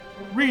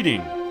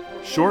Reading,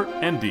 Short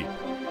and Deep.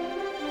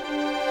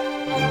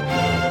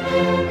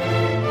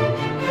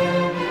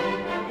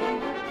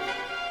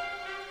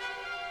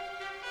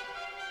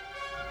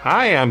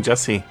 Hi, I'm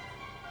Jesse.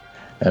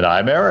 And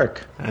I'm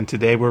Eric. And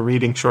today we're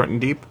reading Short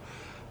and Deep,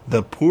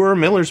 The Poor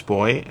Miller's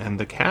Boy and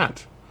the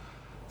Cat.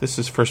 This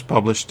is first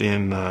published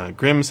in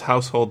Grimm's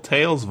Household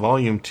Tales,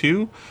 Volume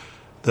 2.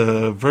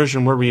 The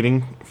version we're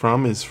reading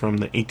from is from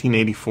the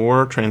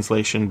 1884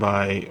 translation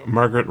by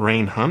Margaret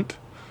Rain Hunt.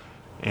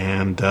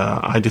 And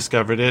I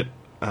discovered it,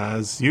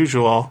 as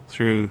usual,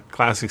 through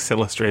Classics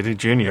Illustrated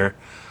Junior.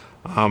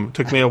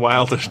 Took me a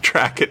while to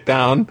track it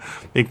down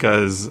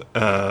because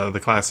the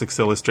Classics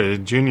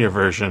Illustrated Junior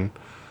version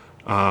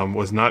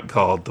was not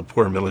called The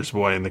Poor Miller's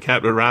Boy and the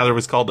Cat, but rather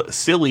was called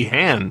Silly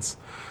Hans.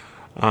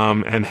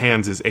 And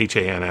Hans is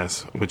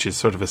H-A-N-S, which is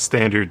sort of a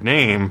standard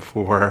name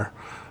for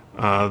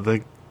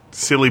the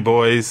silly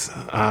boys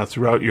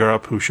throughout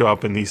Europe who show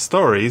up in these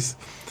stories.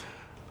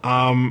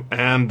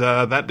 And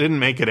that didn't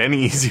make it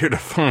any easier to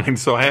find,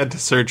 so I had to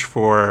search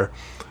for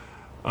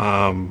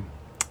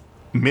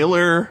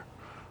Miller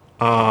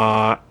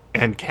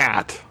and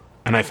cat,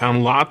 and I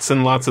found lots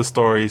and lots of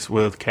stories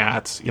with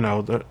cats. You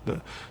know,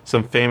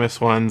 some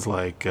famous ones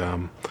like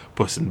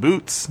Puss in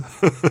Boots,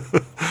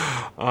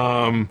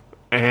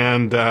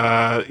 and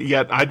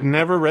yet I'd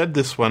never read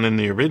this one in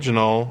the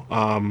original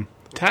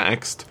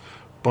text,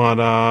 but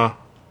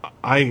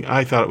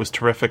I thought it was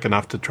terrific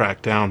enough to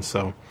track down,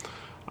 so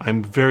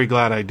I'm very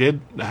glad I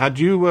did. Had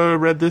you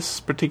read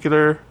this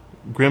particular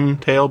Grimm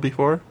tale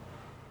before?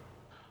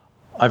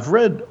 I've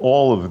read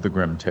all of the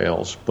Grimm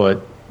tales,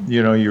 but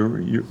you know,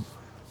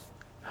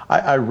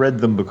 I read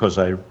them because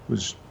I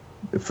was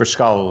for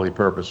scholarly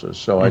purposes.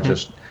 So I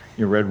just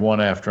read one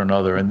after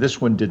another, and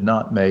this one did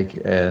not make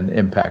an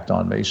impact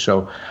on me.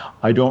 So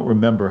I don't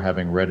remember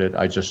having read it.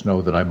 I just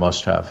know that I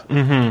must have.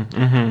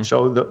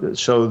 So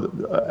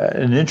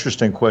an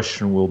interesting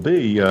question will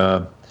be.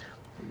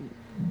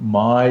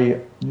 My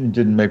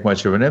didn't make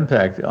much of an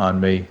impact on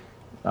me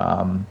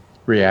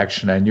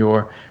reaction, and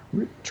your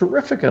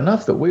terrific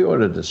enough that we ought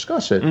to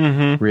discuss it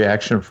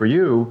reaction for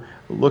you.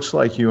 Looks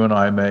like you and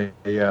I may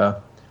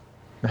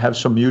have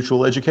some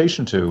mutual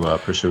education to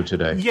pursue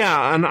today.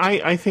 Yeah, and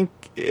I think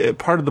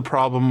part of the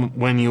problem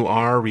when you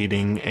are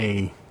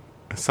reading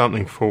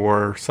something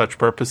for such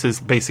purposes,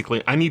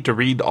 basically, I need to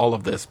read all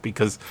of this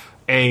because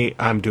A,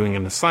 I'm doing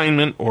an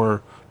assignment,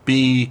 or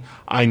B,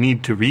 I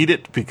need to read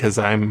it because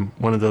I'm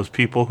one of those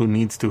people who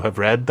needs to have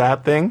read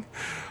that thing.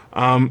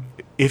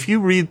 If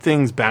you read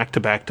things back to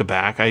back to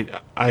back,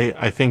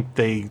 I think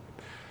they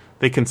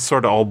can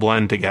sort of all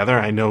blend together.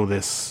 I know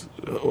this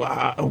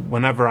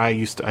whenever I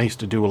used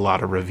to do a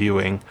lot of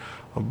reviewing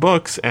of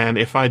books, and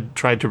if I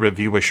tried to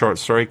review a short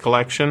story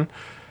collection,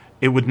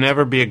 it would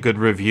never be a good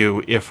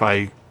review if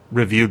I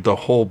reviewed the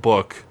whole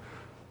book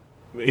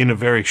in a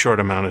very short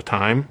amount of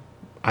time.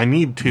 I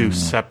need to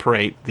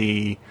separate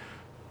the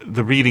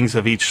readings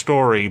of each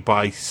story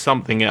by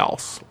something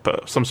else,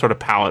 some sort of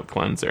palate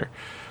cleanser.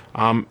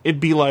 It'd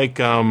be like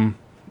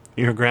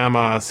your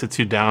grandma sits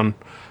you down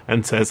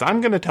and says, I'm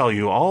going to tell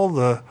you all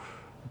the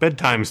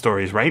bedtime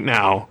stories right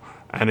now,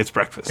 and it's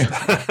breakfast.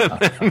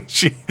 And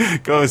she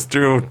goes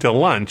through till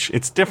lunch.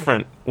 It's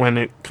different when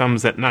it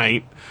comes at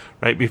night,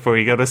 right before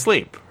you go to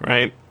sleep,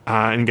 right?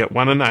 And you get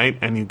one a night,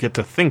 and you get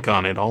to think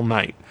on it all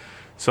night.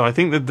 So I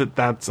think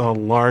that's a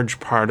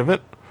large part of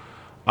it.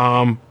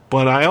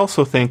 But I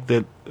also think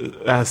that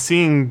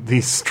seeing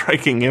these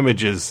striking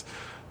images,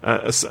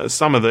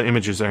 some of the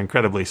images are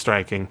incredibly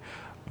striking,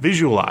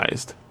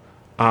 visualized,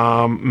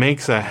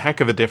 makes a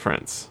heck of a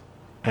difference.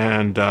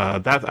 And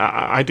that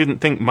I didn't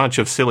think much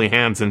of Silly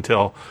Hans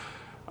until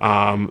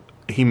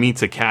he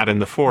meets a cat in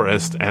the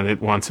forest, and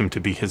it wants him to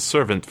be his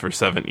servant for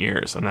 7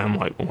 years. And I'm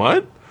like,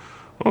 what?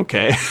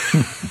 Okay.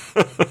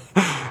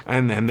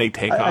 And then they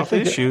take off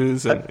his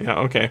shoes. And yeah,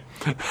 okay.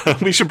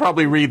 We should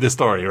probably read the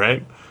story,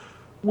 right?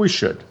 We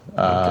should.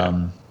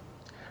 Okay.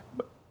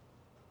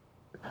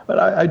 But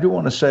I do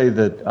want to say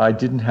that I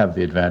didn't have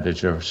the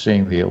advantage of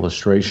seeing the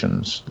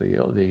illustrations,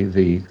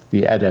 the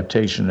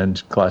adaptation in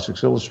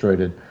Classics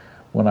Illustrated,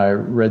 when I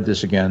read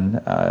this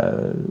again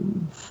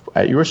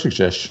at your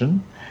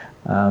suggestion.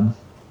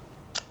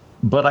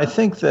 But I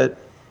think that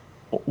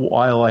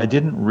while I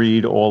didn't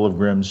read all of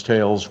Grimm's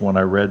tales when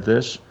I read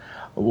this,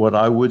 what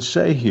I would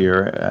say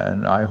here,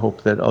 and I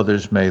hope that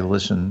others may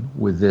listen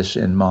with this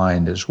in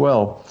mind as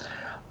well,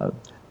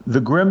 the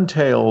Grimm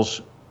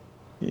tales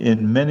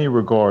in many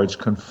regards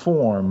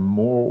conform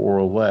more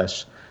or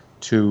less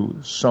to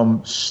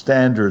some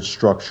standard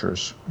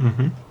structures.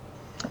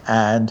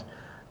 And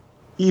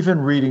even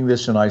reading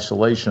this in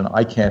isolation,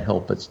 I can't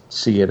help but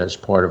see it as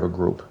part of a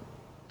group.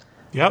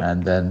 Yep.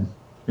 And then,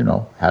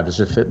 how does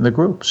it fit in the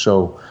group?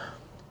 So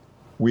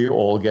we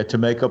all get to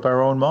make up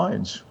our own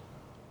minds.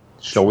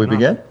 Shall we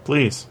begin?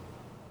 Please.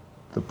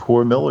 The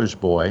Poor Miller's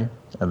Boy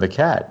and the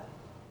Cat.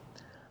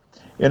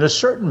 In a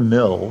certain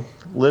mill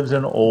lived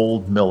an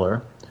old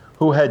miller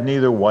who had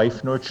neither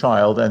wife nor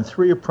child, and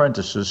 3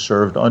 apprentices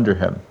served under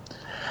him.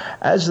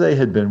 As they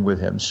had been with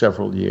him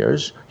several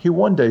years, he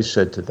one day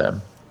said to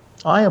them,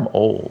 I am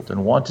old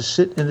and want to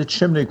sit in the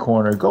chimney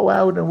corner. Go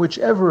out, and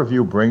whichever of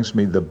you brings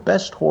me the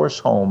best horse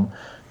home,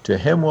 to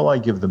him will I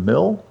give the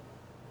mill,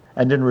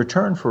 and in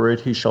return for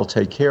it he shall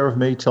take care of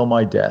me till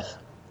my death.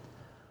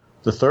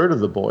 The third of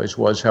the boys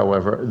was,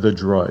 however, the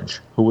drudge,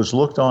 who was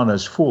looked on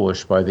as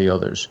foolish by the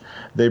others.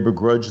 They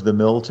begrudged the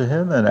mill to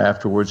him, and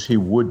afterwards he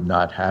would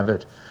not have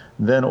it.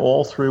 Then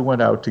all three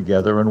went out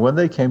together, and when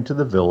they came to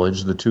the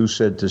village, the two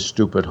said to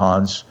stupid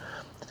Hans,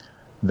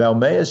 Thou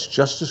mayest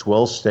just as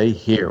well stay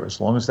here.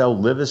 As long as thou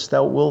livest,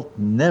 thou wilt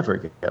never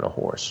get a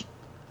horse.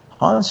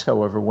 Hans,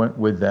 however, went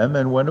with them,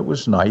 and when it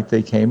was night,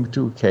 they came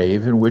to a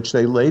cave in which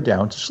they lay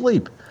down to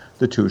sleep.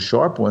 The two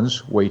sharp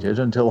ones waited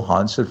until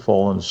Hans had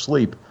fallen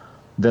asleep.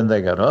 Then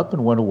they got up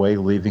and went away,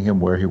 leaving him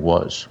where he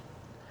was.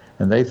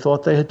 And they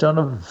thought they had done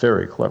a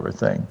very clever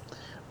thing,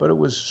 but it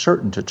was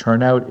certain to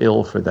turn out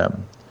ill for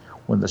them.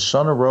 When the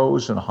sun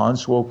arose and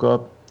Hans woke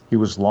up, he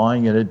was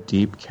lying in a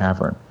deep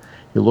cavern.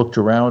 He looked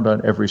around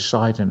on every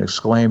side and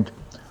exclaimed,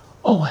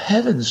 Oh,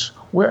 heavens,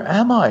 where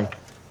am I?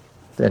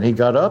 Then he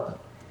got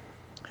up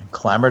and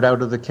clambered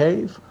out of the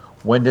cave,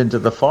 went into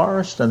the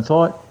forest, and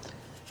thought,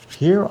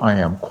 Here I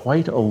am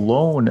quite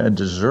alone and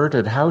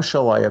deserted. How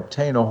shall I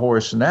obtain a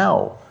horse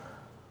now?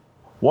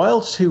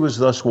 Whilst he was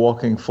thus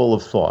walking full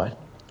of thought,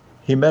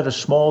 he met a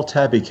small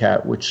tabby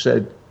cat, which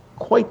said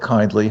quite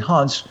kindly,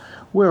 Hans,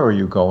 where are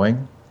you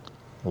going?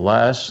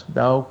 Alas,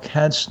 thou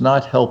canst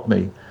not help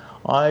me.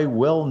 I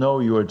well know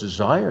your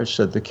desire,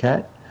 said the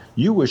cat.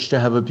 You wish to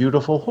have a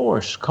beautiful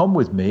horse. Come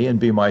with me and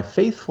be my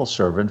faithful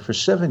servant for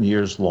 7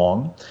 years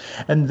long,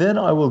 and then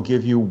I will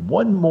give you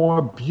one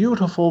more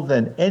beautiful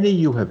than any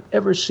you have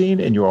ever seen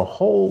in your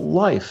whole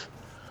life.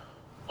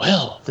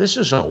 Well, this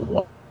is a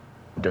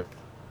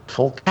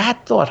wonderful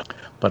cat, thought,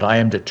 but I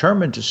am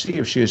determined to see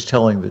if she is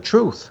telling the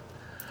truth.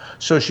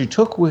 So she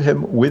took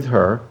him with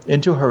her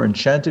into her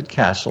enchanted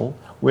castle,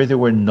 where there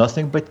were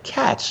nothing but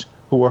cats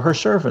who were her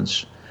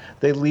servants.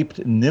 They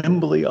leaped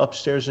nimbly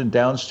upstairs and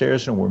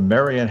downstairs and were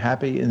merry and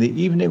happy. In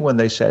the evening, when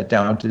they sat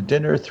down to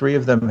dinner, 3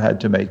 of them had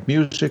to make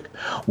music.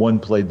 One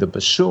played the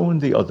bassoon,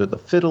 the other the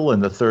fiddle,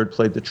 and the third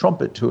played the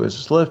trumpet to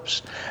his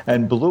lips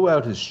and blew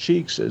out his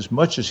cheeks as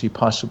much as he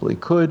possibly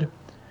could.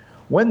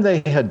 When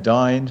they had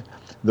dined,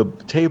 the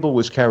table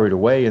was carried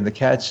away, and the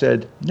cat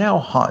said, Now,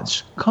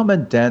 Hans, come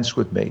and dance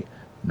with me.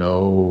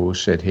 No,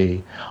 said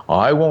he,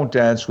 I won't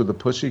dance with a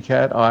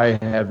pussycat. I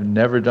have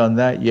never done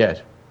that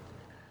yet.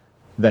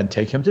 Then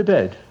take him to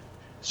bed,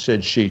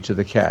 said she to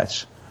the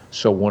cats.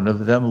 So one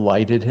of them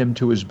lighted him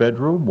to his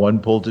bedroom, one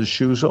pulled his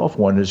shoes off,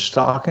 one his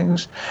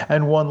stockings,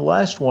 and one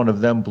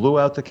of them blew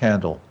out the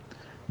candle.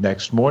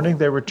 Next morning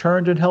they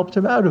returned and helped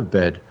him out of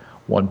bed,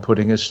 one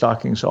putting his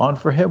stockings on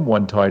for him,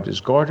 one tied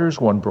his garters,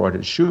 one brought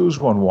his shoes,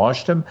 one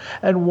washed him,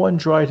 and one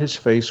dried his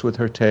face with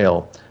her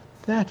tail.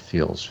 That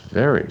feels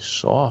very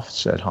soft,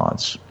 said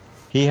Hans.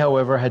 He,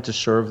 however, had to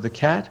serve the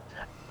cat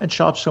and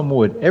chop some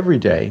wood every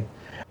day,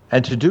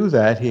 and to do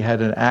that he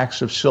had an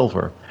axe of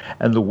silver,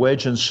 and the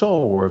wedge and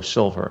saw were of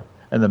silver,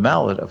 and the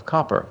mallet of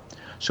copper.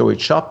 So he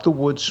chopped the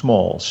wood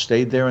small,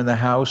 stayed there in the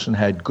house, and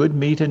had good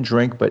meat and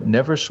drink, but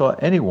never saw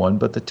anyone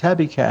but the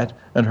tabby cat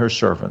and her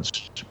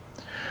servants.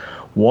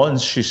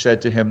 Once she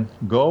said to him,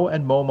 Go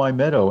and mow my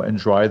meadow and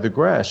dry the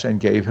grass, and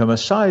gave him a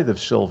scythe of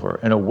silver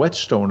and a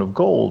whetstone of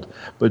gold,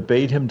 but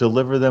bade him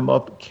deliver them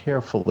up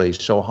carefully.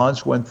 So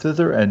Hans went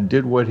thither and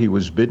did what he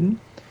was bidden.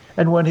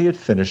 And when he had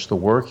finished the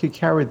work, he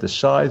carried the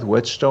scythe,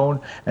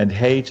 whetstone, and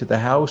hay to the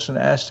house, and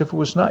asked if it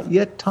was not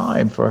yet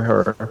time for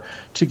her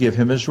to give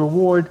him his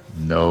reward.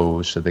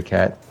 No, said the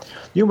cat.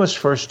 You must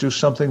first do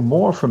something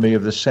more for me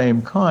of the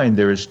same kind.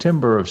 There is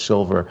timber of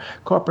silver,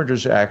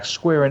 carpenter's axe,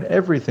 square, and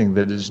everything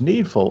that is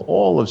needful,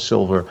 all of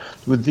silver.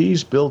 With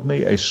these build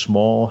me a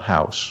small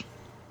house.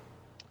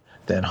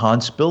 Then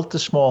Hans built the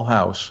small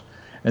house,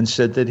 and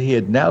said that he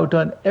had now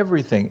done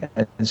everything,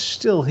 and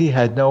still he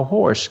had no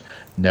horse.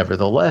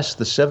 Nevertheless,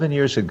 the 7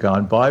 years had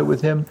gone by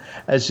with him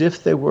as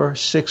if they were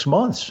 6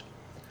 months.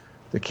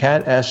 The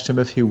cat asked him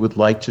if he would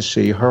like to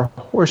see her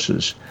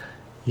horses.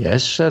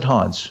 Yes, said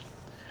Hans.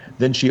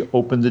 Then she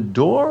opened the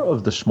door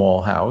of the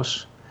small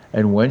house,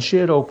 and when she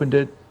had opened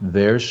it,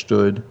 there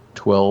stood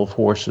 12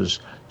 horses.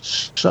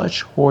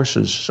 Such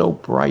horses, so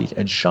bright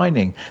and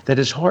shining, that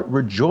his heart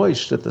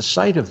rejoiced at the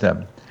sight of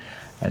them.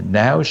 And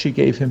now she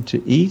gave him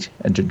to eat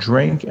and to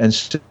drink, and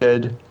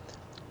said,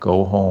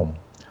 Go home.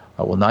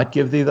 I will not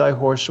give thee thy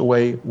horse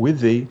away with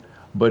thee,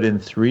 but in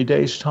 3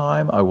 days'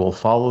 time I will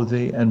follow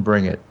thee and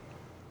bring it.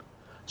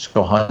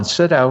 So Hans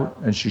set out,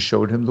 and she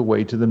showed him the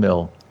way to the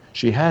mill.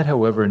 She had,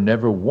 however,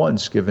 never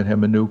once given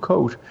him a new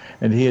coat,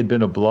 and he had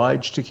been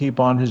obliged to keep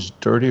on his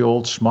dirty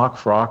old smock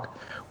frock,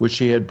 which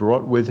he had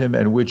brought with him,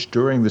 and which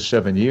during the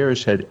 7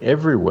 years had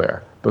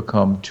everywhere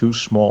become too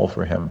small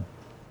for him.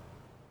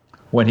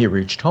 When he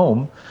reached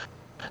home,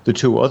 the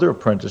 2 other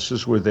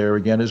apprentices were there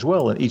again as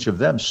well, and each of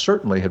them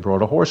certainly had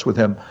brought a horse with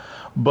him,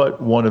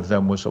 but one of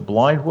them was a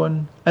blind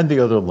one, and the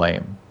other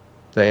lame.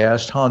 They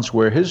asked Hans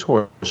where his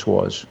horse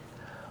was.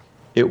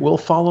 It will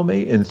follow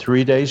me in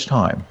 3 days'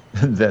 time.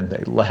 Then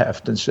they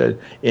laughed and said,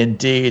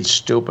 Indeed,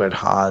 stupid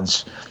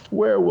Hans,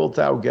 where wilt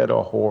thou get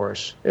a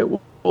horse? It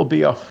will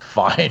be a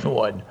fine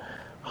one.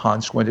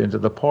 Hans went into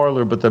the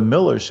parlor, but the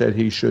miller said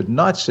he should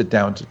not sit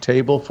down to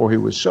table, for he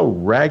was so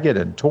ragged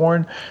and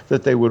torn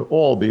that they would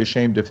all be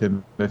ashamed of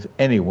him if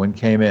anyone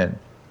came in.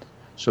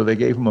 So they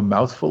gave him a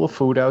mouthful of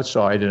food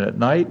outside, and at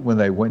night, when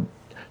they went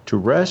to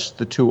rest,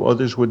 the two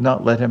others would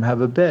not let him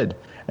have a bed,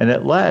 and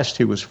at last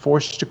he was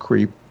forced to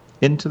creep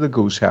into the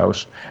goose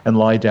house and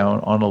lie down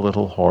on a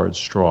little hard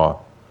straw.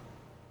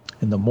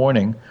 In the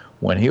morning,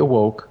 when he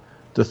awoke,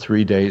 the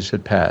 3 days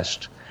had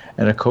passed,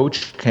 and a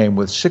coach came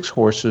with 6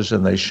 horses,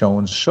 and they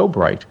shone so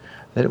bright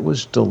that it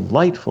was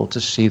delightful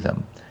to see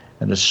them.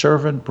 And a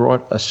servant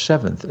brought a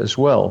 7th as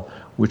well,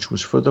 which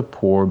was for the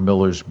poor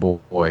miller's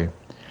boy.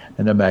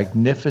 And a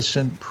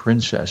magnificent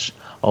princess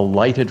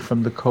alighted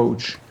from the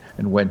coach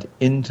and went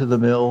into the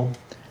mill,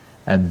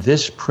 and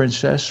this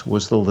princess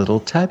was the little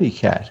tabby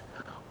cat,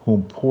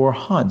 whom poor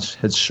Hans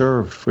had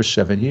served for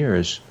 7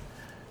 years.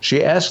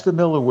 She asked the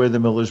miller where the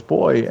miller's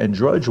boy and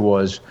drudge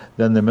was.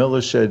 Then the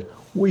miller said,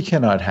 We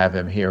cannot have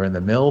him here in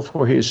the mill,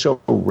 for he is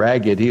so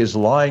ragged, he is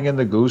lying in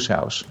the goose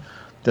house.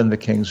 Then the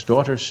king's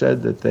daughter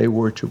said that they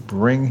were to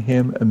bring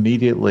him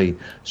immediately.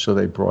 So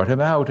they brought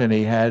him out, and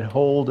he had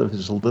hold of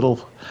his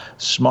little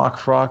smock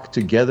frock.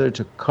 Together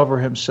to cover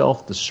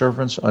himself, the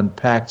servants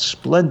unpacked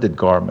splendid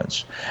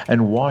garments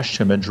and washed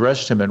him and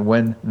dressed him. And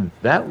when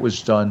that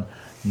was done,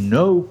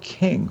 no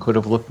king could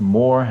have looked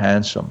more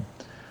handsome.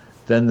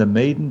 Then the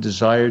maiden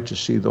desired to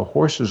see the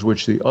horses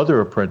which the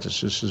other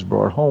apprentices had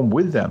brought home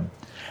with them,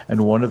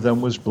 and one of them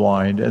was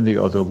blind and the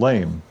other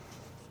lame.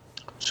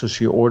 So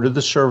she ordered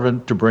the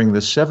servant to bring the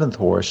 7th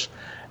horse,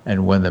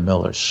 and when the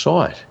miller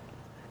saw it,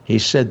 he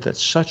said that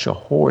such a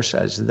horse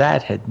as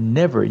that had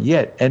never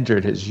yet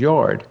entered his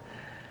yard.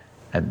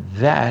 And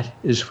that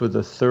is for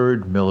the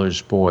 3rd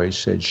miller's boy,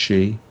 said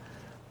she.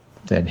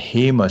 Then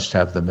he must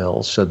have the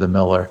mill, said the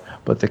miller.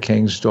 But the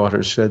king's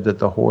daughter said that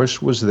the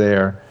horse was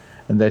there,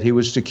 and that he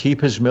was to keep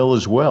his mill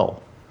as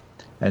well,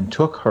 and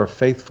took her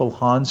faithful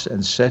Hans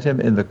and set him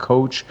in the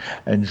coach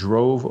and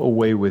drove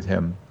away with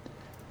him.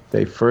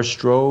 They first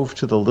drove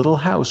to the little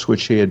house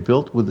which he had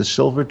built with the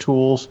silver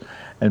tools,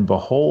 and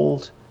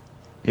behold,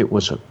 it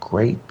was a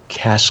great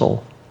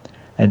castle,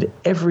 and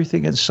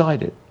everything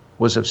inside it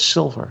was of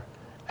silver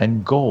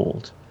and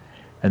gold.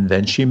 And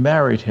then she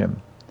married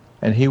him,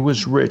 and he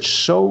was rich,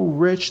 so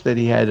rich that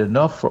he had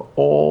enough for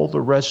all the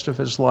rest of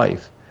his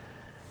life.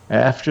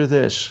 After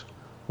this,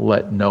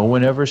 let no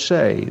one ever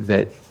say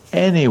that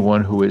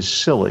anyone who is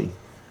silly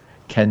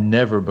can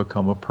never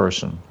become a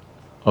person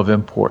of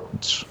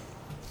importance.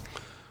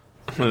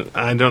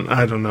 I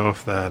don't know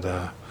if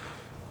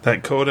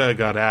that coda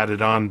got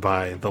added on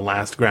by the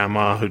last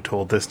grandma who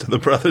told this to the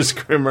Brothers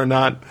Grimm or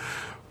not,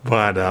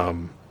 but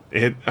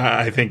it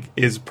I think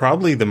is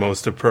probably the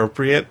most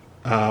appropriate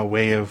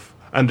way of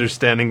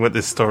understanding what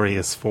this story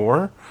is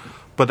for.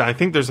 But I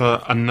think there's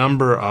a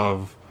number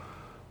of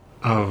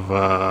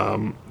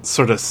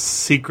sort of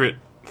secret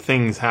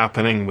things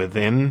happening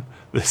within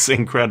this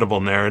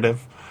incredible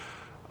narrative.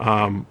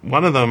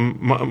 One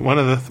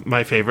of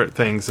my favorite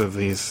things of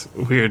these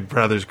weird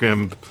Brothers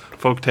Grimm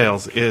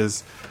folktales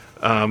is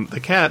the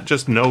cat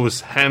just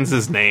knows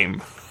Hans's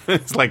name.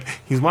 It's like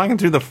he's walking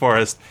through the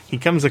forest. He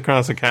comes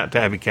across a cat,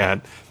 Tabby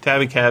Cat.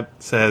 Tabby Cat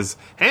says,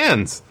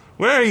 "Hans,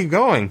 where are you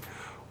going?"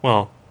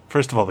 Well,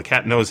 first of all, the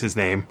cat knows his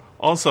name.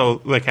 Also,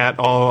 the cat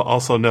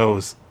also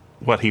knows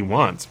what he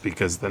wants,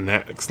 because the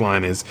next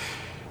line is,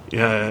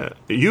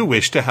 "You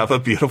wish to have a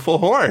beautiful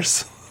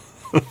horse."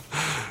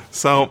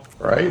 So,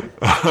 right.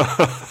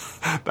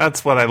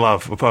 That's what I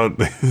love about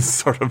these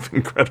sort of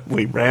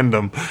incredibly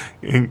random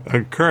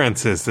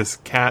occurrences. This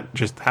cat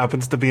just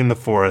happens to be in the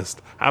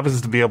forest, happens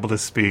to be able to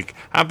speak,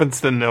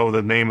 happens to know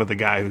the name of the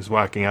guy who's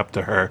walking up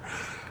to her,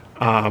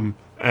 and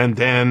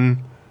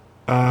then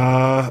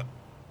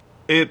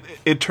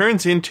it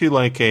turns into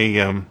like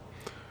a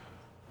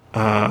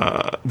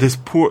this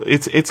poor.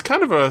 It's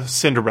kind of a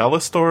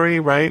Cinderella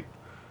story, right?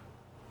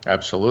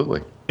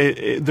 Absolutely.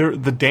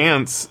 The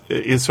dance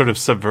is sort of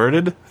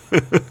subverted,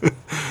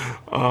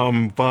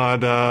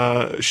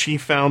 but she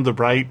found the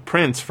right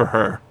prince for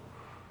her,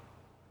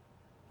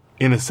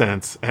 in a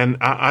sense. And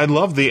I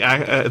love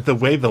the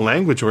way the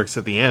language works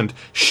at the end.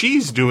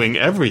 She's doing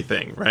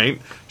everything,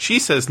 right? She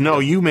says, "No,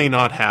 you may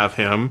not have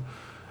him."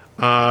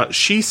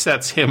 She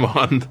sets him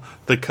on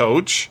the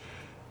coach.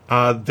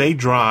 They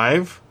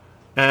drive,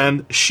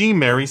 and she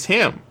marries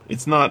him.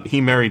 It's not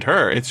he married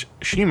her. It's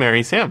she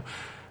marries him.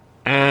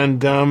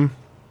 And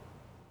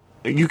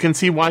you can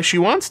see why she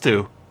wants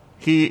to.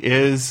 He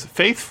is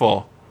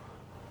faithful,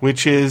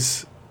 which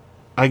is,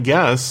 I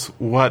guess,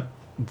 what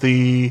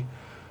the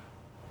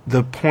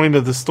point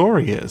of the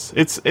story is.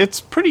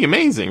 It's pretty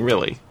amazing,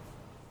 really.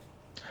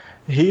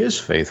 He is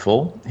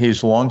faithful.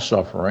 He's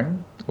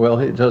long-suffering. Well,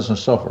 he doesn't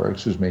suffer,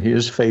 excuse me. He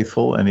is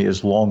faithful and he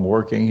is long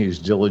working. He's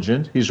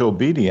diligent. He's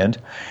obedient.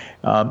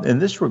 In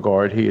this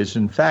regard, he is,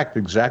 in fact,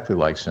 exactly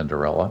like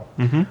Cinderella.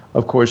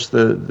 Of course,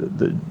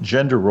 the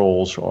gender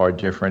roles are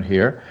different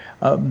here,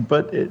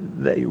 but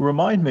they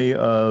remind me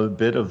a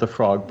bit of the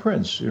Frog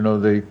Prince. You know,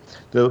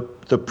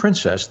 the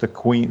princess, the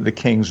queen, the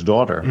king's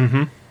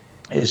daughter,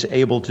 is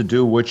able to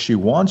do what she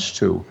wants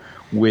to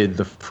with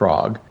the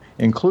frog,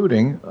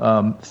 including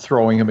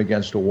throwing him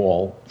against a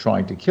wall,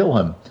 trying to kill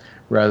him,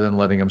 rather than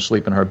letting him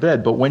sleep in her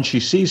bed. But when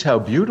she sees how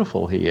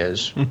beautiful he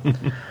is,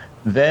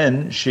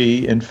 then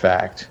she, in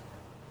fact,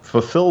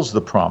 fulfills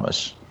the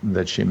promise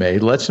that she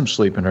made, lets him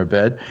sleep in her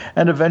bed,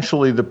 and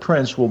eventually the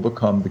prince will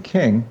become the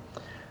king,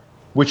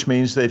 which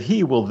means that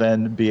he will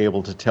then be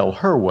able to tell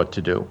her what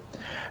to do.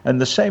 And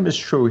the same is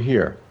true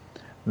here,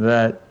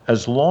 that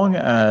as long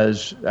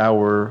as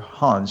our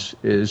Hans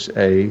is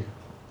a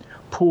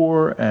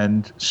poor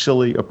and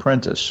silly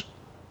apprentice,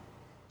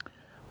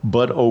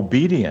 but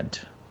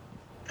obedient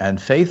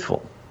and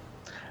faithful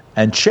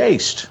and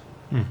chaste.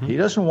 He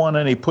doesn't want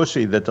any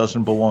pussy that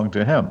doesn't belong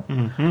to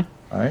him.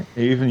 Right?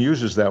 He even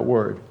uses that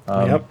word.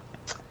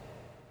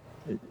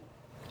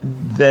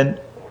 Then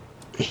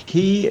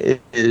he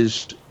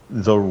is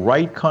the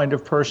right kind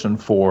of person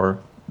for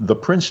the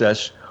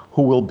princess,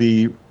 who will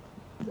be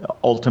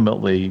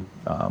ultimately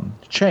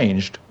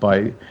changed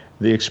by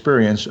the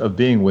experience of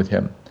being with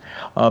him.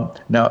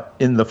 Now,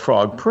 in The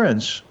Frog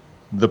Prince,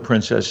 the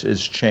princess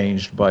is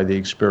changed by the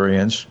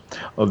experience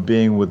of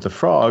being with the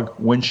frog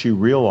when she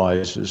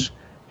realizes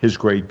his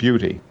great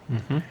beauty.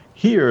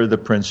 Here, the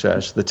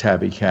princess, the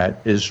tabby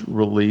cat, is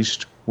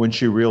released when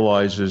she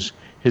realizes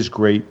his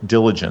great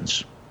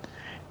diligence.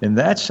 In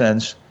that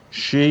sense,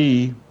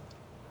 he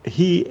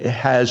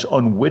has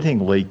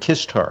unwittingly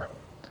kissed her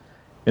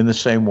in the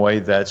same way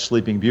that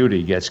Sleeping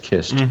Beauty gets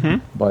kissed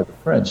by the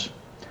prince.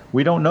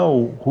 We don't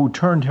know who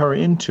turned her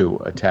into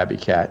a tabby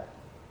cat,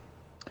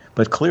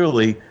 but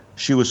clearly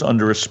she was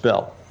under a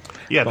spell.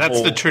 Yeah,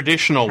 that's the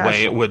traditional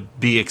way it would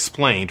be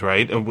explained,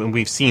 right? And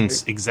we've seen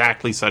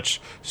exactly such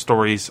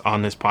stories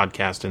on this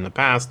podcast in the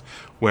past,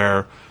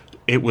 where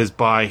it was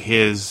by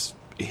his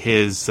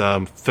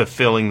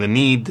fulfilling the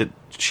need that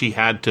she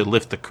had to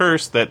lift the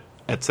curse, that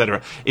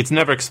etc. It's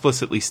never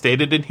explicitly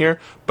stated in here,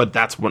 but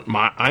that's what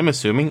I'm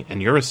assuming,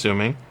 and you're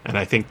assuming, and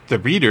I think the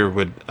reader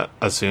would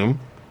assume.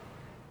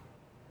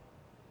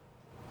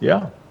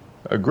 Yeah,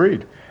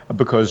 agreed.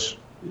 Because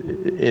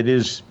it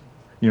is,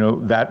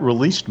 that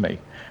released me.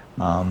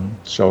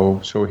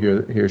 So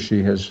here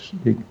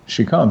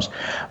she comes.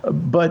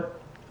 But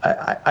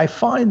I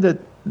find that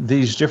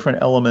these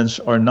different elements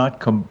are not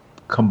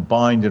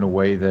combined in a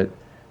way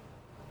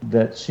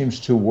that seems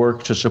to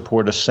work to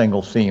support a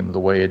single theme the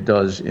way it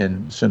does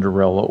in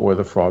Cinderella or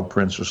The Frog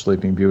Prince or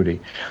Sleeping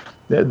Beauty.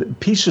 The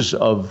pieces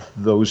of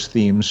those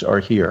themes are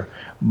here,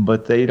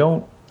 but they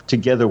don't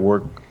together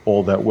work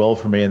all that well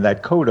for me. And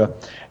that coda,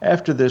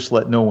 after this,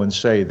 let no one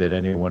say that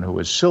anyone who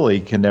is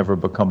silly can never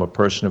become a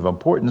person of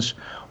importance.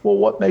 Well,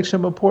 what makes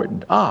him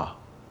important?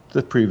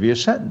 The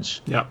previous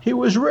sentence. Yeah. He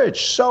was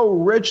rich, so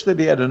rich that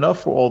he had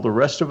enough for all the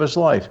rest of his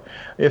life.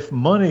 If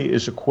money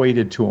is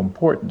equated to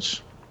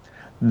importance,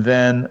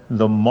 then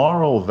the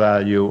moral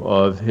value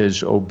of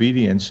his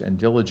obedience and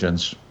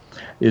diligence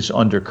is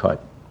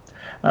undercut.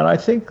 And I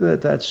think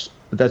that's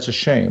a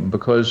shame,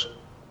 because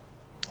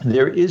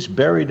there is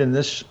buried in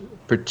this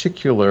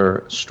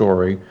particular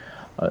story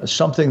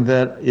something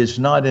that is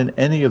not in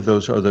any of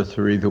those other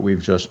three that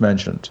we've just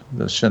mentioned,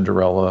 the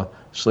Cinderella,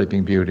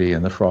 Sleeping Beauty,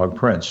 and the Frog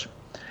Prince.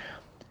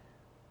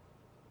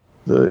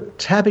 The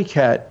tabby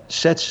cat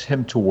sets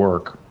him to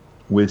work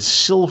with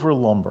silver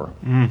lumber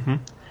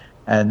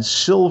and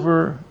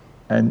silver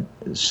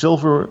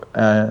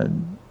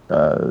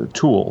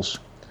tools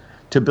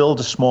to build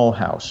a small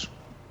house.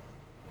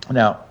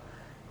 Now,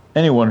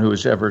 anyone who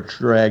has ever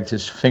dragged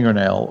his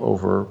fingernail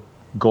over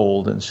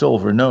gold and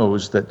silver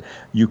knows that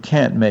you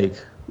can't make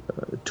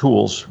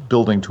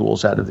building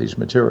tools out of these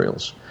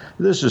materials.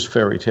 This is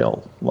fairy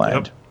tale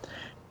land. Yep.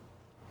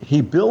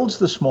 He builds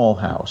the small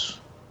house,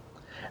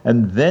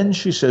 and then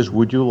she says,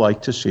 "Would you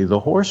like to see the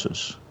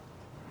horses?"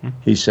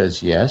 He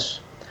says, "Yes."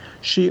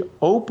 She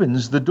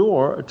opens the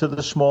door to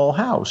the small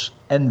house,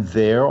 and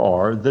there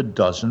are the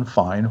dozen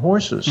fine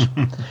horses.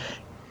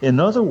 In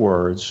other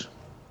words,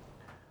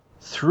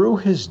 through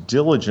his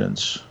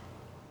diligence,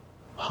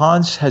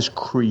 Hans has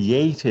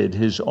created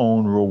his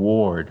own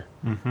reward.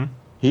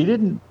 He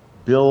didn't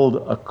build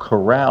a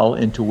corral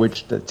into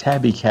which the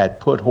tabby cat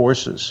put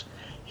horses.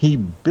 He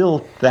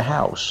built the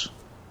house,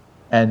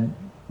 and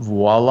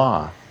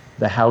voila,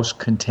 the house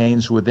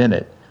contains within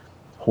it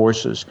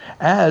horses.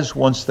 As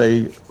once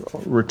they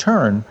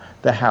return,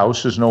 the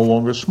house is no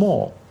longer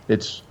small.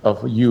 It's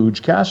a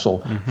huge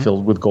castle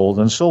filled with gold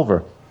and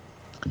silver.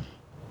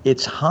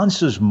 It's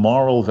Hans's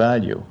moral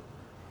value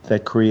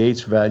that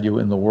creates value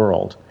in the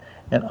world.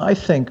 And I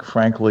think,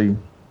 frankly,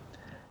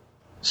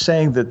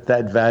 saying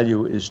that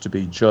value is to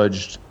be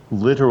judged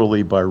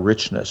literally by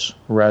richness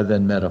rather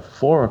than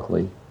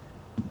metaphorically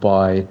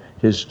by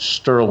his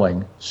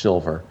sterling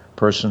silver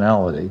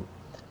personality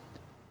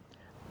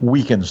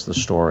weakens the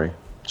story.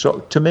 So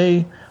to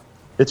me,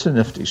 it's a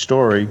nifty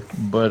story,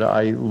 but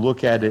I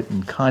look at it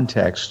in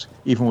context,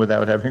 even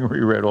without having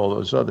reread all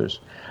those others.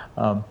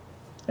 And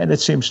it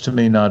seems to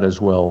me not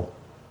as well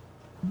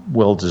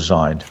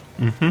designed.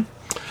 Mm-hmm.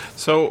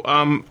 So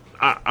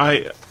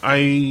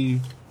I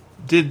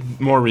did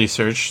more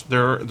research.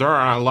 There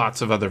are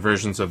lots of other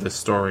versions of this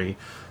story,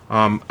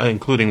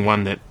 including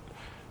one that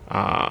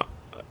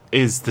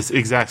is this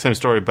exact same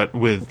story, but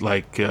with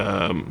like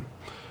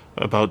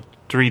about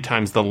 3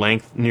 times the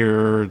length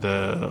near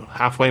the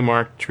halfway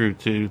mark through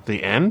to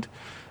the end,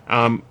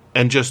 and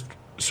just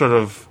sort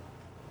of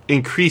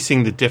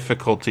increasing the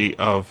difficulty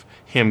of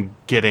him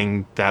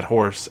getting that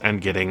horse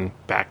and getting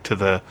back to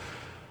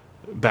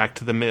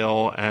the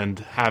mill and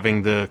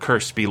having the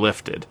curse be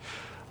lifted.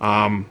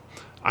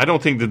 I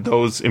don't think that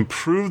those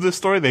improve the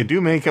story. They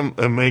do make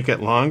it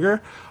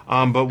longer.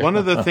 But one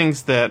of the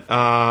things that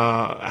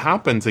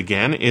happens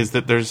again is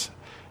that there's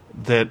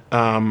that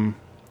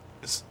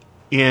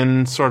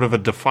in sort of a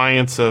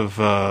defiance of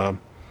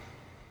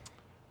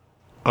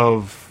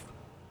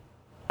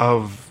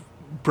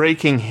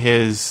breaking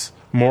his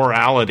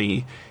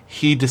morality,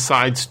 he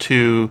decides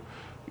to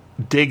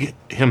dig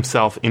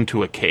himself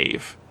into a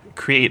cave,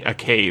 create a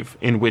cave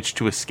in which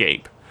to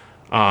escape.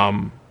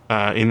 In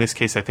this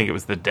case, I think it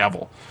was the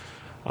devil.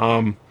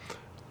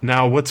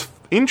 Now, what's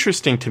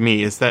interesting to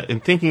me is that in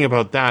thinking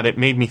about that, it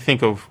made me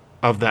think of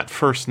that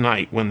first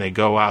night when they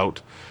go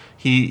out.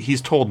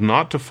 He's told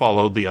not to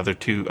follow the other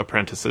 2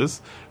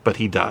 apprentices, but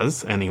he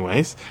does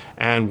anyways.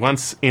 And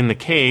once in the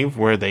cave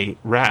where they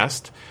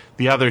rest,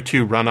 the other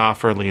 2 run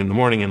off early in the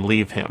morning and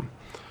leave him.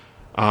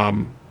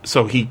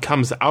 So he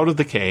comes out of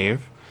the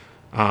cave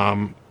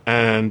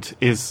and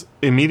is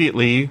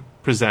immediately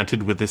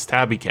presented with this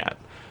tabby cat.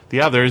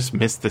 The others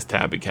missed this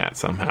tabby cat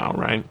somehow,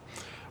 right?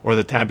 Or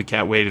the tabby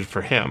cat waited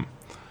for him.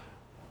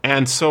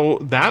 And so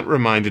that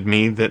reminded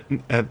me that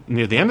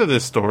near the end of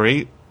this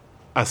story,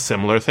 a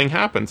similar thing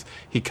happens.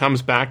 He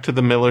comes back to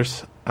the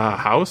miller's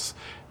house,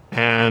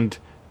 and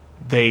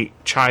they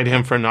chide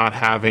him for not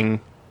having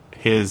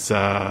his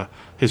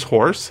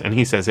horse, and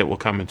he says it will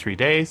come in 3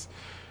 days.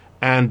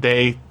 And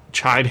they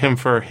chide him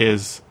for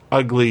his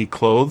ugly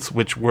clothes,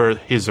 which were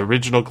his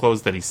original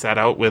clothes that he set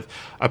out with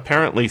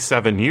apparently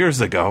 7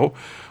 years ago,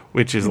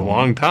 which is a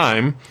long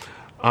time.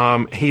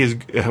 He is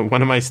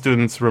one of my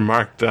students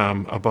remarked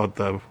about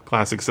the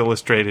Classics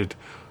Illustrated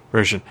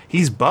version.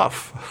 He's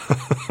buff.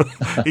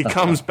 He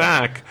comes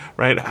back,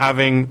 right,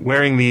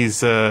 wearing these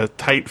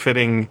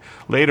tight-fitting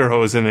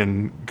lederhosen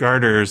and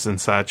garters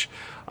and such,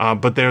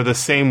 but they're the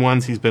same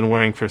ones he's been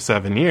wearing for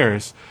 7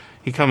 years.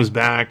 He comes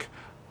back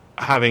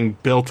having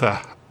built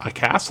a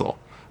castle,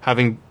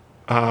 having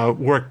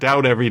worked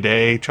out every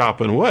day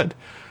chopping wood.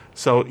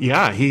 So,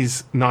 yeah,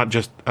 he's not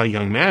just a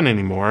young man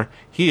anymore.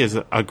 He is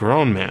a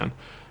grown man.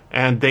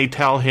 And they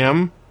tell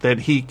him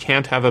that he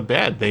can't have a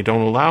bed. They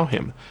don't allow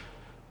him.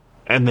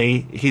 And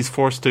he's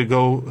forced to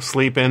go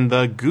sleep in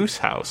the goose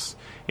house.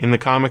 In the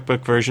comic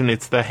book version,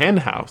 it's the hen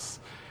house.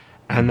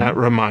 And that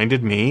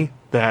reminded me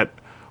that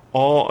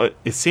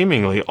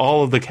seemingly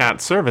all of the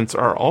cat servants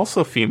are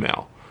also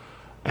female.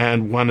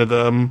 And one of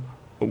them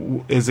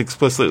is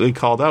explicitly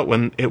called out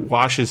when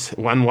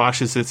one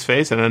washes its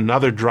face and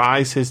another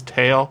dries his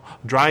tail,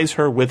 dries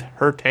her with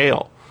her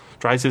tail,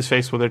 dries his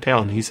face with her tail,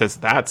 and he says,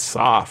 that's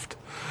soft.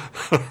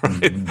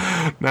 Right?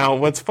 Now,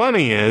 what's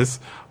funny is,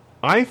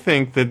 I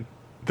think that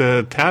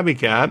the tabby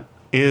cat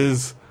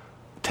is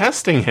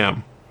testing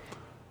him,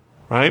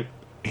 right?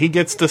 He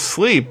gets to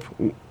sleep.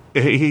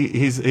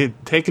 He's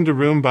taken to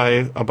room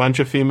by a bunch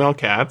of female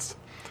cats.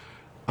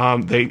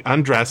 They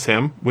undress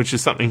him, which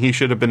is something he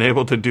should have been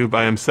able to do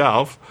by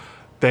himself.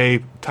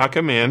 They tuck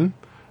him in,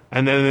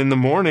 and then in the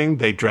morning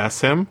they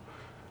dress him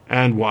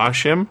and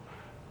wash him,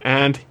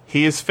 and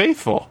he is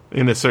faithful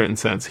in a certain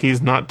sense.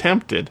 He's not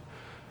tempted.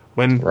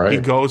 When he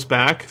goes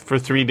back for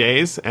 3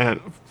 days, and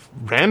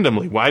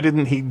randomly, why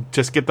didn't he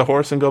just get the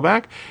horse and go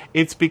back?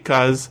 It's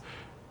because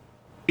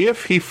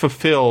if he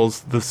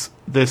fulfills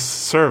this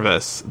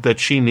service that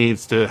she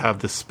needs to have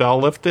the spell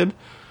lifted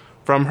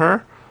from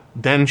her,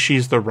 then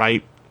she's the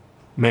right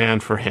man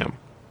for him,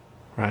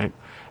 right?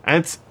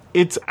 And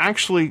it's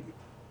actually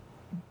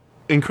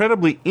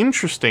incredibly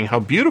interesting how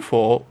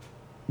beautiful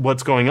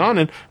what's going on,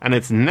 and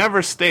it's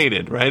never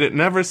stated, right? It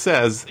never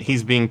says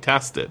he's being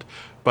tested,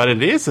 but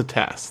it is a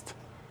test,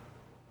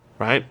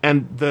 right?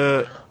 And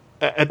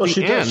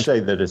she does say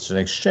that it's an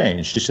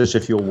exchange. She says,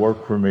 "If you'll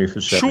work for me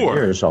for 7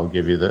 years, I'll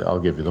give you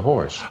the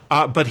horse."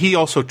 But he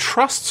also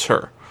trusts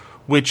her,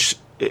 which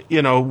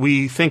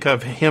we think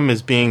of him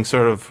as being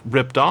sort of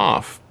ripped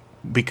off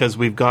because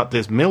we've got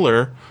this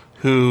miller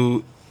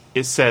who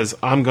says,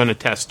 "I'm going to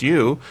test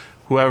you.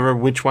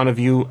 Which one of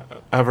you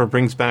ever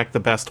brings back the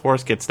best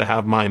horse gets to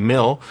have my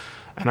mill,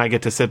 and I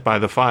get to sit by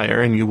the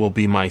fire, and you will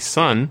be my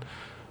son."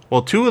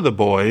 Well, 2 of the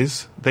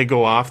boys, they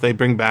go off, they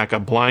bring back a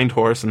blind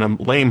horse and a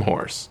lame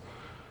horse.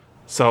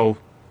 So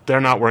they're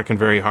not working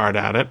very hard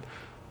at it.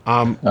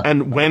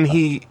 And when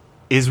he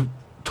is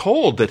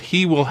told that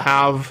he will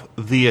have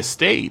the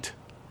estate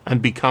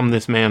and become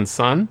this man's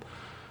son,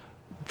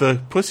 the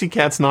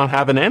pussycat's not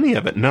having any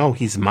of it. No,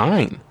 he's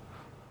mine.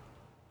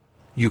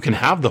 You can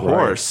have the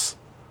horse,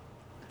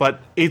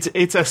 but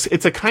it's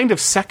a kind of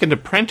second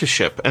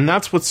apprenticeship, and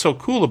that's what's so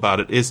cool about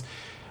it. Is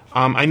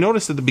I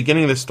noticed at the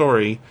beginning of the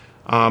story,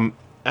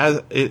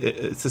 as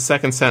it's the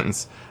second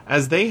sentence,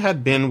 as they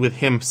had been with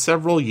him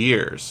several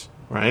years,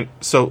 right?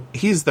 So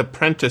he's the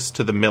apprentice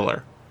to the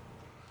miller,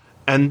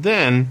 and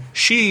then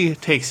she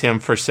takes him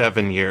for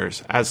 7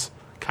 years as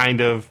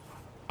kind of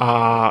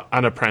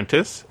an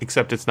apprentice,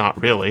 except it's not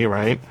really,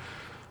 right?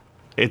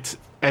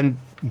 And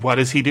what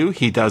does he do?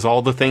 He does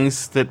all the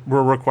things that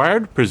were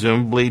required,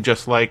 presumably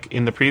just like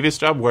in the previous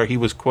job where he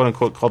was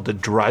quote-unquote called the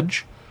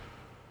drudge.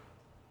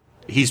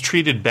 He's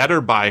treated better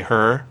by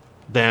her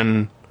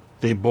than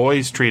the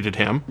boys treated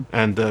him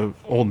and the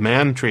old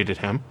man treated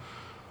him.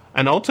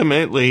 And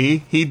ultimately,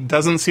 he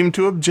doesn't seem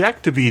to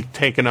object to be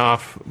taken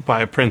off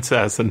by a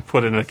princess and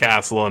put in a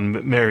castle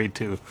and married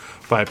to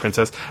by a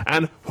princess.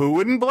 And who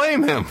wouldn't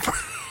blame him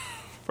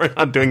for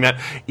not doing that?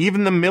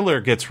 Even the miller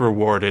gets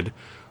rewarded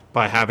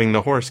by having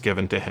the horse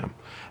given to him.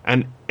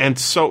 And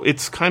so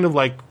it's kind of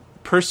like,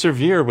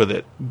 persevere with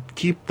it.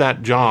 Keep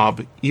that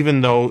job,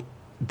 even though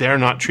they're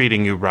not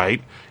treating you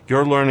right.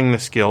 You're learning the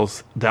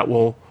skills that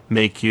will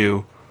make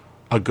you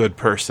a good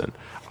person.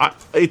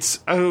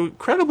 It's an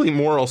incredibly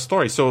moral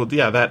story. So,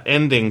 yeah, that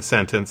ending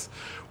sentence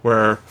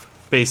where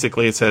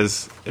basically it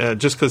says,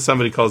 just because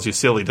somebody calls you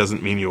silly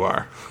doesn't mean you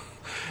are,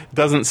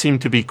 doesn't seem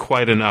to be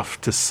quite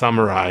enough to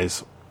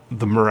summarize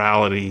the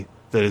morality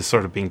that is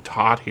sort of being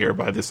taught here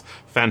by this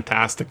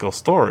fantastical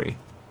story.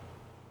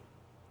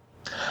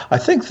 I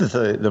think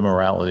that the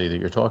morality that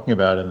you're talking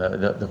about and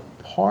the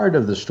part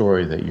of the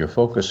story that you're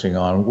focusing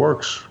on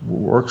works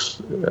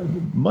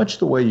much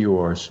the way you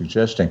are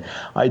suggesting.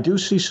 I do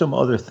see some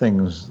other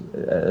things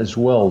as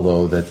well,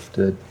 though,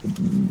 that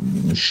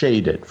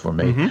shade it for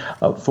me.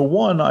 Mm-hmm. For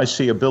one, I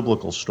see a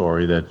biblical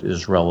story that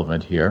is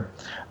relevant here.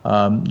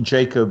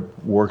 Jacob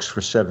works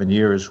for 7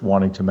 years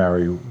wanting to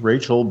marry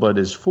Rachel, but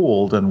is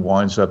fooled and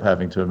winds up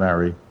having to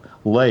marry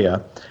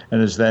Leah,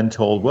 and is then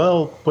told,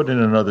 well, put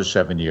in another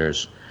 7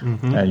 years,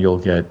 mm-hmm. and you'll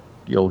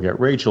get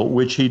Rachel,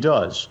 which he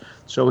does.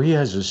 So he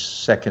has his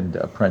second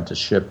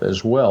apprenticeship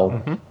as well,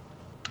 mm-hmm.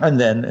 and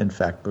then, in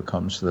fact,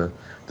 becomes the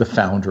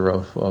founder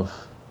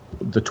of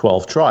the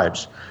 12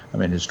 tribes. I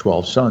mean, his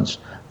 12 sons,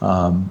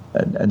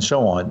 and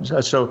so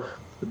on. So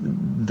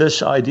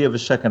this idea of a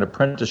second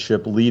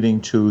apprenticeship leading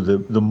to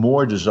the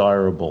more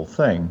desirable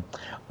thing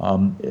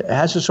it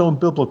has its own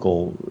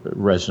biblical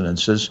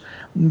resonances,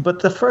 but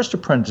the first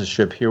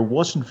apprenticeship here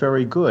wasn't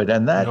very good,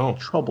 and that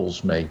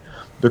troubles me,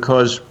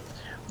 because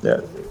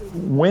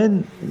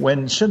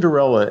when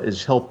Cinderella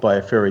is helped by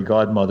a fairy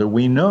godmother,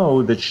 we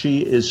know that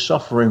she is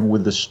suffering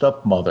with the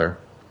stepmother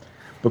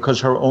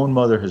because her own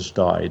mother has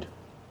died.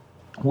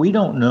 We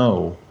don't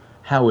know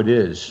how it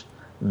is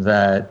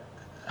that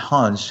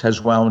Hans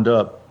has wound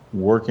up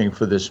working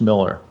for this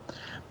miller,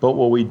 but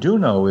what we do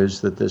know is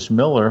that this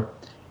miller,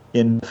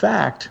 in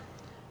fact,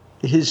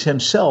 is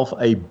himself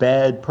a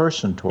bad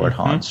person toward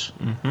mm-hmm. Hans.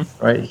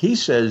 Mm-hmm. Right? He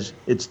says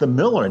it's the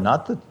miller,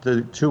 not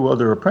the two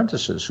other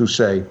apprentices, who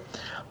say,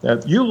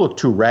 you look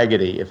too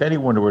raggedy. If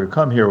anyone were to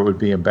come here, it would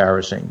be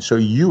embarrassing. So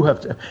you have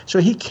to. So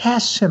he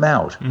casts him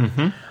out.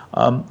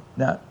 Mm-hmm.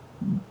 Now,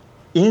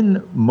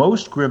 in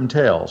most Grimm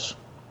tales,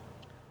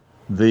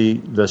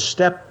 the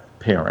step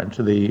parent,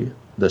 the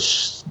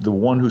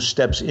one who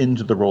steps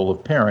into the role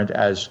of parent,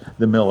 as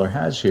the miller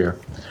has here,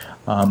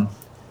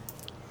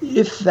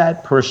 if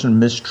that person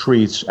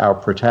mistreats our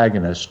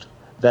protagonist,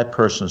 that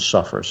person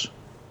suffers.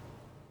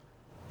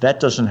 That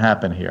doesn't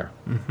happen here.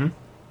 Mm-hmm.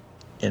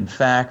 In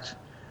fact,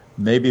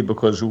 maybe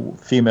because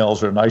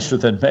females are nicer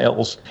than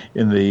males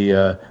in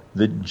the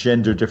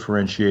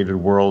gender-differentiated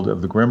world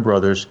of the Grimm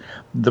brothers,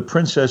 the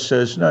princess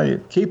says, no,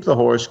 keep the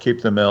horse,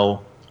 keep the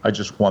mill. I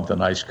just want the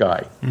nice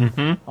guy.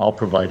 Mm-hmm. I'll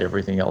provide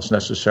everything else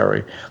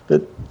necessary.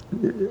 But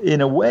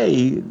in a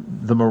way,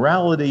 the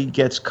morality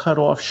gets cut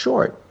off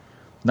short.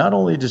 Not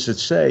only does it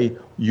say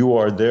you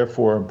are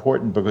therefore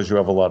important because you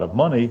have a lot of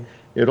money,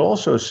 it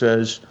also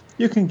says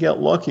you can get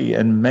lucky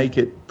and make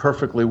it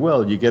perfectly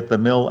well. You get the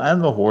mill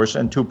and the horse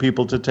and two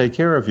people to take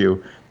care of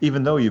you,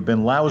 even though you've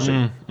been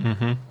lousy.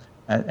 Mm-hmm.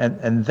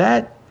 And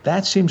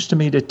that seems to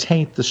me to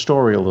taint the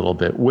story a little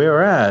bit.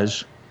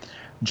 Whereas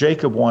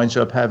Jacob winds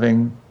up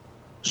having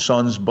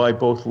sons by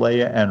both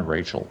Leah and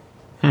Rachel.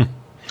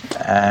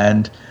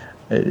 And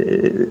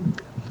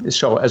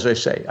so, as I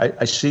say,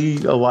 I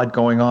see a lot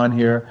going on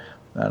here,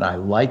 and I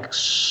like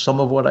some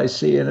of what I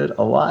see in it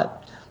a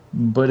lot,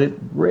 but it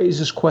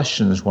raises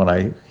questions when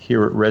I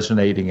hear it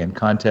resonating in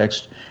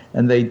context,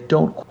 and they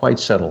don't quite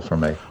settle for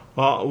me.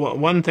 Well,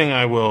 one thing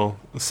I will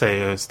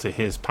say as to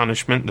his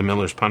punishment, the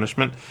miller's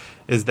punishment,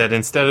 is that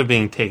instead of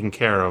being taken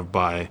care of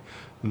by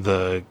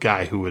the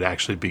guy who would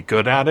actually be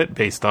good at it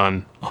based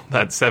on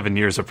that 7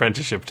 years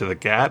apprenticeship to the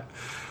cat,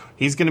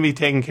 he's going to be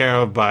taken care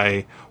of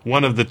by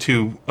one of the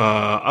two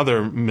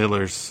other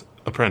miller's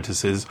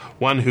apprentices,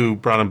 one who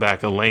brought him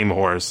back a lame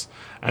horse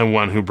and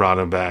one who brought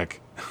him back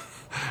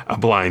a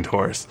blind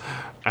horse.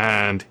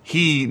 And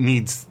he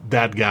needs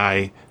that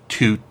guy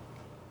to,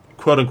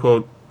 quote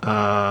unquote,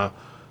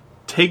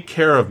 take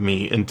care of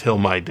me until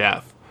my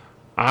death.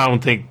 I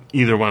don't think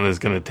either one is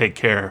going to take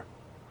care.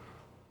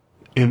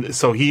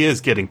 So he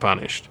is getting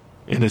punished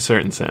in a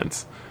certain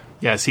sense.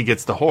 Yes, he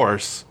gets the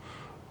horse,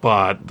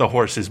 but the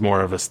horse is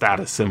more of a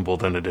status symbol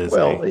than it is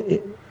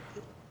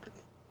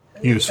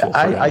useful.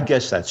 I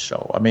guess that's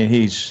so. I mean,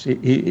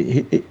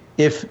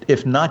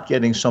 if not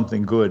getting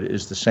something good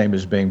is the same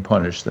as being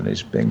punished, then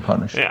he's being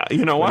punished. Yeah,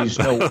 you know what?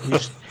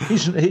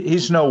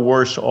 He's no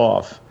worse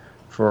off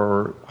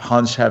for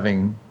Hans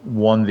having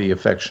won the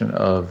affection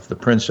of the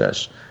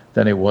princess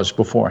than he was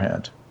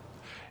beforehand.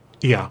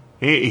 Yeah,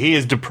 he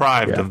is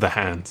deprived of the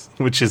hands,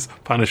 which is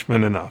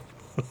punishment enough.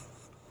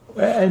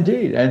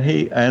 Indeed,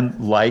 and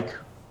like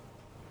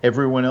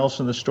everyone else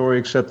in the story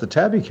except the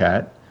tabby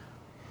cat,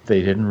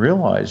 they didn't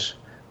realize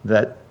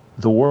that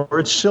the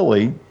word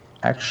silly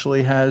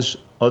actually has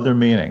other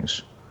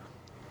meanings.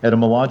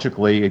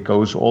 Etymologically, it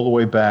goes all the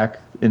way back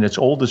in its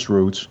oldest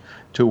roots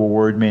to a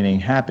word meaning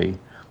happy,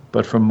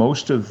 but for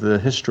most of the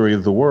history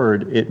of the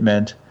word, it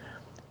meant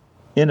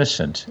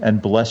innocent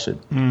and blessed.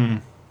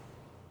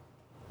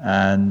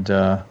 And,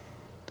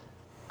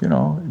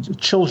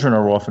 children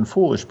are often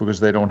foolish because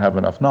they don't have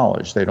enough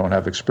knowledge. They don't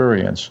have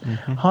experience.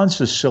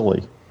 Hans is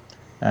silly,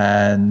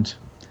 and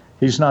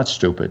he's not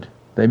stupid.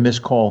 They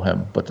miscall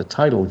him, but the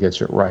title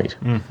gets it right.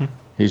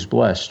 He's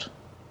blessed.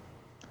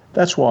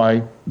 That's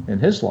why, in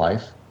his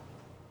life,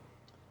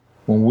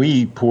 when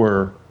we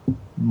poor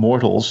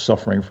mortals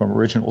suffering from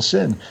original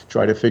sin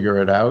try to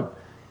figure it out,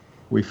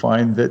 we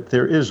find that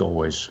there is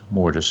always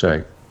more to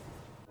say.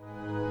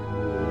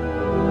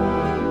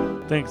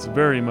 Thanks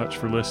very much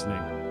for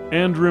listening.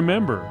 And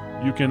remember,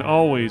 you can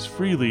always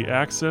freely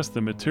access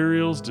the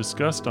materials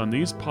discussed on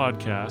these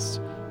podcasts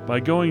by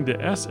going to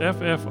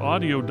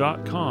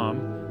sffaudio.com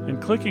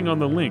and clicking on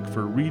the link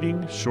for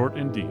Reading Short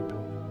and Deep.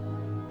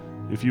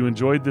 If you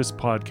enjoyed this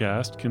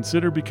podcast,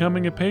 consider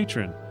becoming a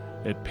patron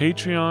at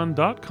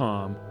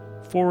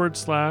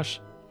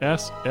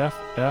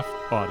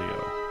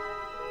patreon.com/SFFaudio.